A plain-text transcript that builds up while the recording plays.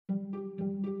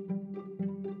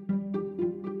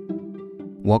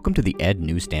Welcome to the Ed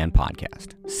Newsstand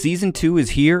Podcast. Season 2 is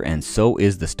here, and so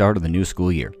is the start of the new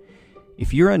school year.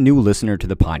 If you're a new listener to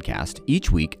the podcast,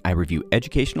 each week I review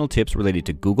educational tips related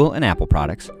to Google and Apple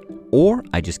products, or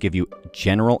I just give you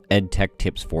general ed tech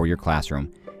tips for your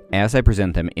classroom as I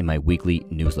present them in my weekly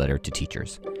newsletter to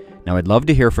teachers. Now, I'd love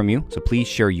to hear from you, so please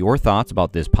share your thoughts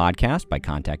about this podcast by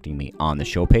contacting me on the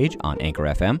show page on Anchor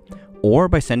FM or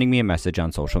by sending me a message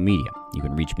on social media. You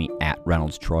can reach me at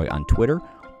Reynolds Troy on Twitter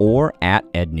or at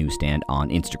Ed Newsstand on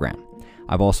Instagram.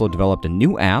 I've also developed a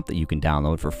new app that you can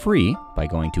download for free by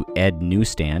going to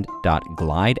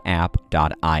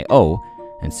ednewsstand.glideapp.io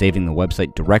and saving the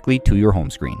website directly to your home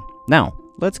screen. Now,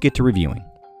 let's get to reviewing.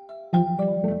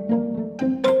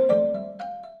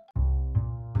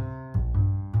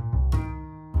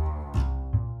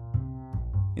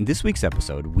 In this week's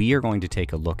episode, we are going to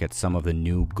take a look at some of the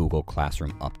new Google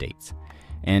Classroom updates.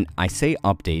 And I say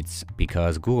updates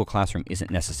because Google Classroom isn't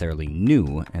necessarily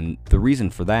new, and the reason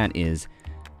for that is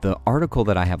the article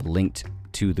that I have linked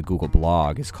to the Google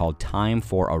blog is called Time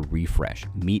for a Refresh,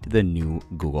 Meet the New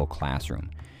Google Classroom.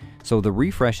 So the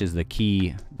refresh is the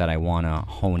key that I want to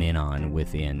hone in on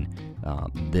within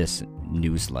this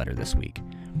newsletter this week.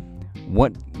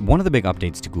 One of the big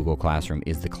updates to Google Classroom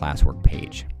is the classwork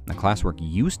page. Now, classwork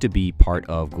used to be part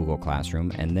of Google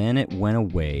Classroom, and then it went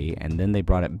away, and then they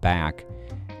brought it back,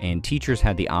 and teachers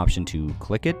had the option to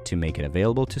click it to make it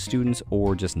available to students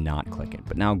or just not click it.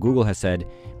 But now Google has said,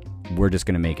 we're just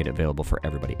going to make it available for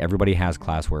everybody. Everybody has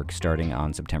classwork starting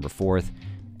on September 4th.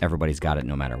 Everybody's got it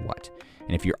no matter what.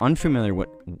 And if you're unfamiliar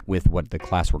with what the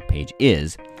classwork page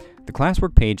is, the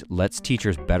classwork page lets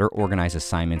teachers better organize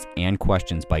assignments and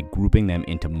questions by grouping them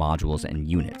into modules and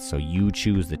units. So you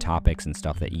choose the topics and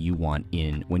stuff that you want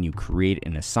in when you create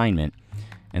an assignment,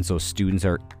 and so students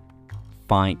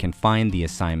can find the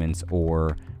assignments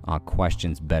or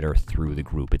questions better through the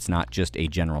group. It's not just a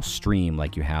general stream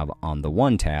like you have on the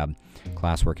One tab.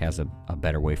 Classwork has a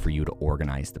better way for you to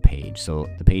organize the page. So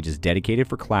the page is dedicated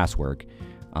for classwork,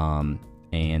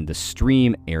 and the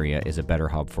stream area is a better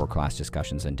hub for class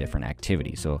discussions and different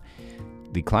activities. So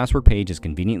the classwork page is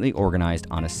conveniently organized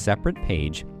on a separate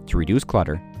page to reduce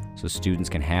clutter so students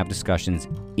can have discussions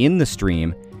in the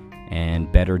stream and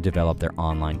better develop their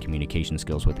online communication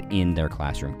skills within their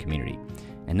classroom community.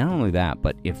 And not only that,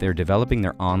 but if they're developing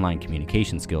their online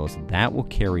communication skills, that will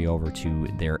carry over to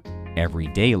their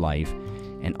everyday life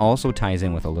and also ties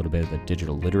in with a little bit of the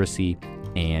digital literacy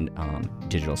and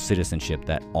digital citizenship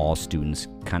that all students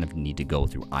kind of need to go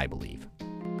through, I believe.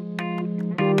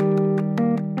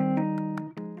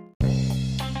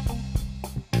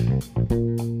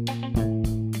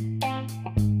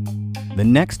 The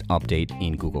next update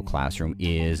in Google Classroom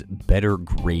is better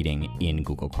grading in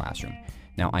Google Classroom.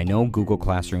 Now, I know Google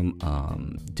Classroom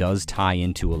does tie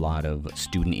into a lot of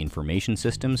student information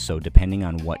systems, so depending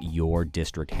on what your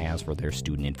district has for their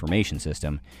student information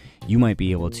system, you might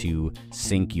be able to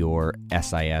sync your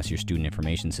SIS, your student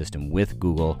information system, with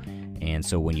Google, and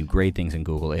so when you grade things in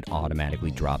Google, it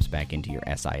automatically drops back into your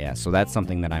SIS. So that's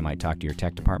something that I might talk to your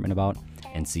tech department about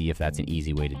and see if that's an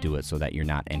easy way to do it so that you're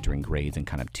not entering grades in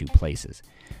kind of two places.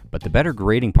 But the better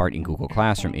grading part in Google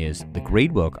Classroom is the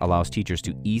gradebook allows teachers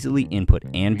to easily input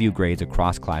and view grades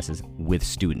across classes with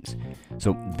students.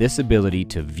 So this ability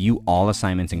to view all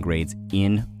assignments and grades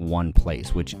in one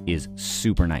place, which is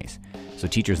super nice. So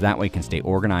teachers that way can stay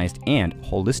organized and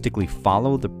holistically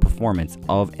follow the performance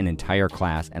of an entire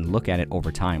class and look at it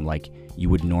over time like you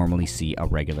would normally see a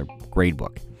regular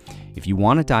gradebook. If you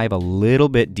want to dive a little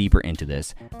bit deeper into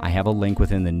this, I have a link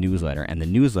within the newsletter, and the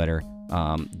newsletter,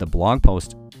 the blog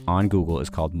post on Google is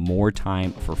called More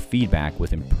Time for Feedback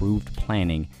with Improved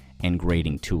Planning and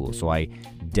Grading Tools. So I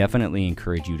definitely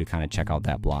encourage you to kind of check out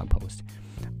that blog post.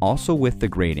 Also with the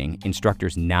grading,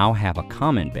 instructors now have a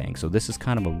comment bank. So this is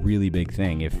kind of a really big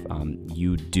thing if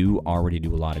you do already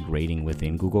do a lot of grading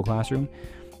within Google Classroom.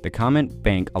 The comment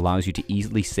bank allows you to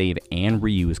easily save and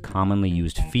reuse commonly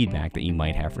used feedback that you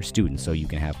might have for students. So you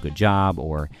can have good job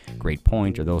or great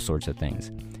point or those sorts of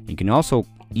things. You can also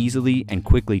easily and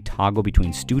quickly toggle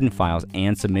between student files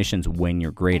and submissions when you're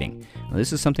grading. Now,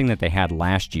 this is something that they had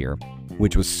last year,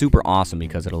 which was super awesome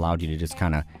because it allowed you to just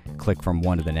kind of click from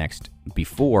one to the next.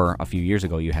 Before, a few years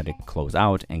ago, you had to close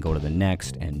out and go to the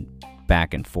next and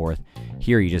back and forth.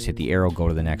 Here, you just hit the arrow, go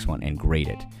to the next one, and grade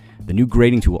it. The new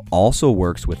grading tool also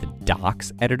works with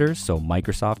docs editors, so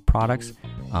Microsoft products,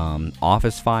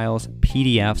 Office files,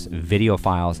 PDFs, video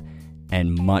files,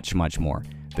 and much, much more.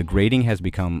 The grading has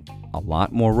become a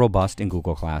lot more robust in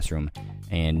Google Classroom,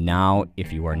 and now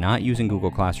if you are not using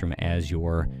Google Classroom as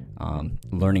your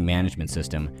learning management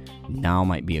system, now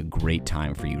might be a great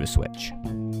time for you to switch.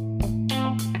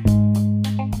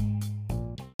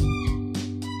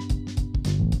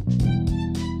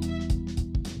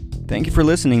 Thank you for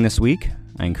listening this week.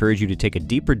 I encourage you to take a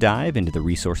deeper dive into the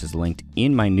resources linked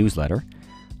in my newsletter.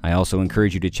 I also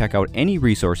encourage you to check out any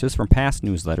resources from past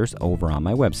newsletters over on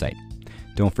my website.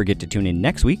 Don't forget to tune in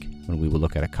next week when we will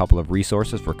look at a couple of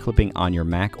resources for clipping on your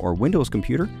Mac or Windows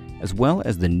computer, as well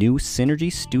as the new Synergy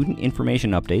student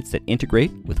information updates that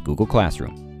integrate with Google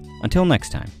Classroom. Until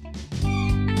next time.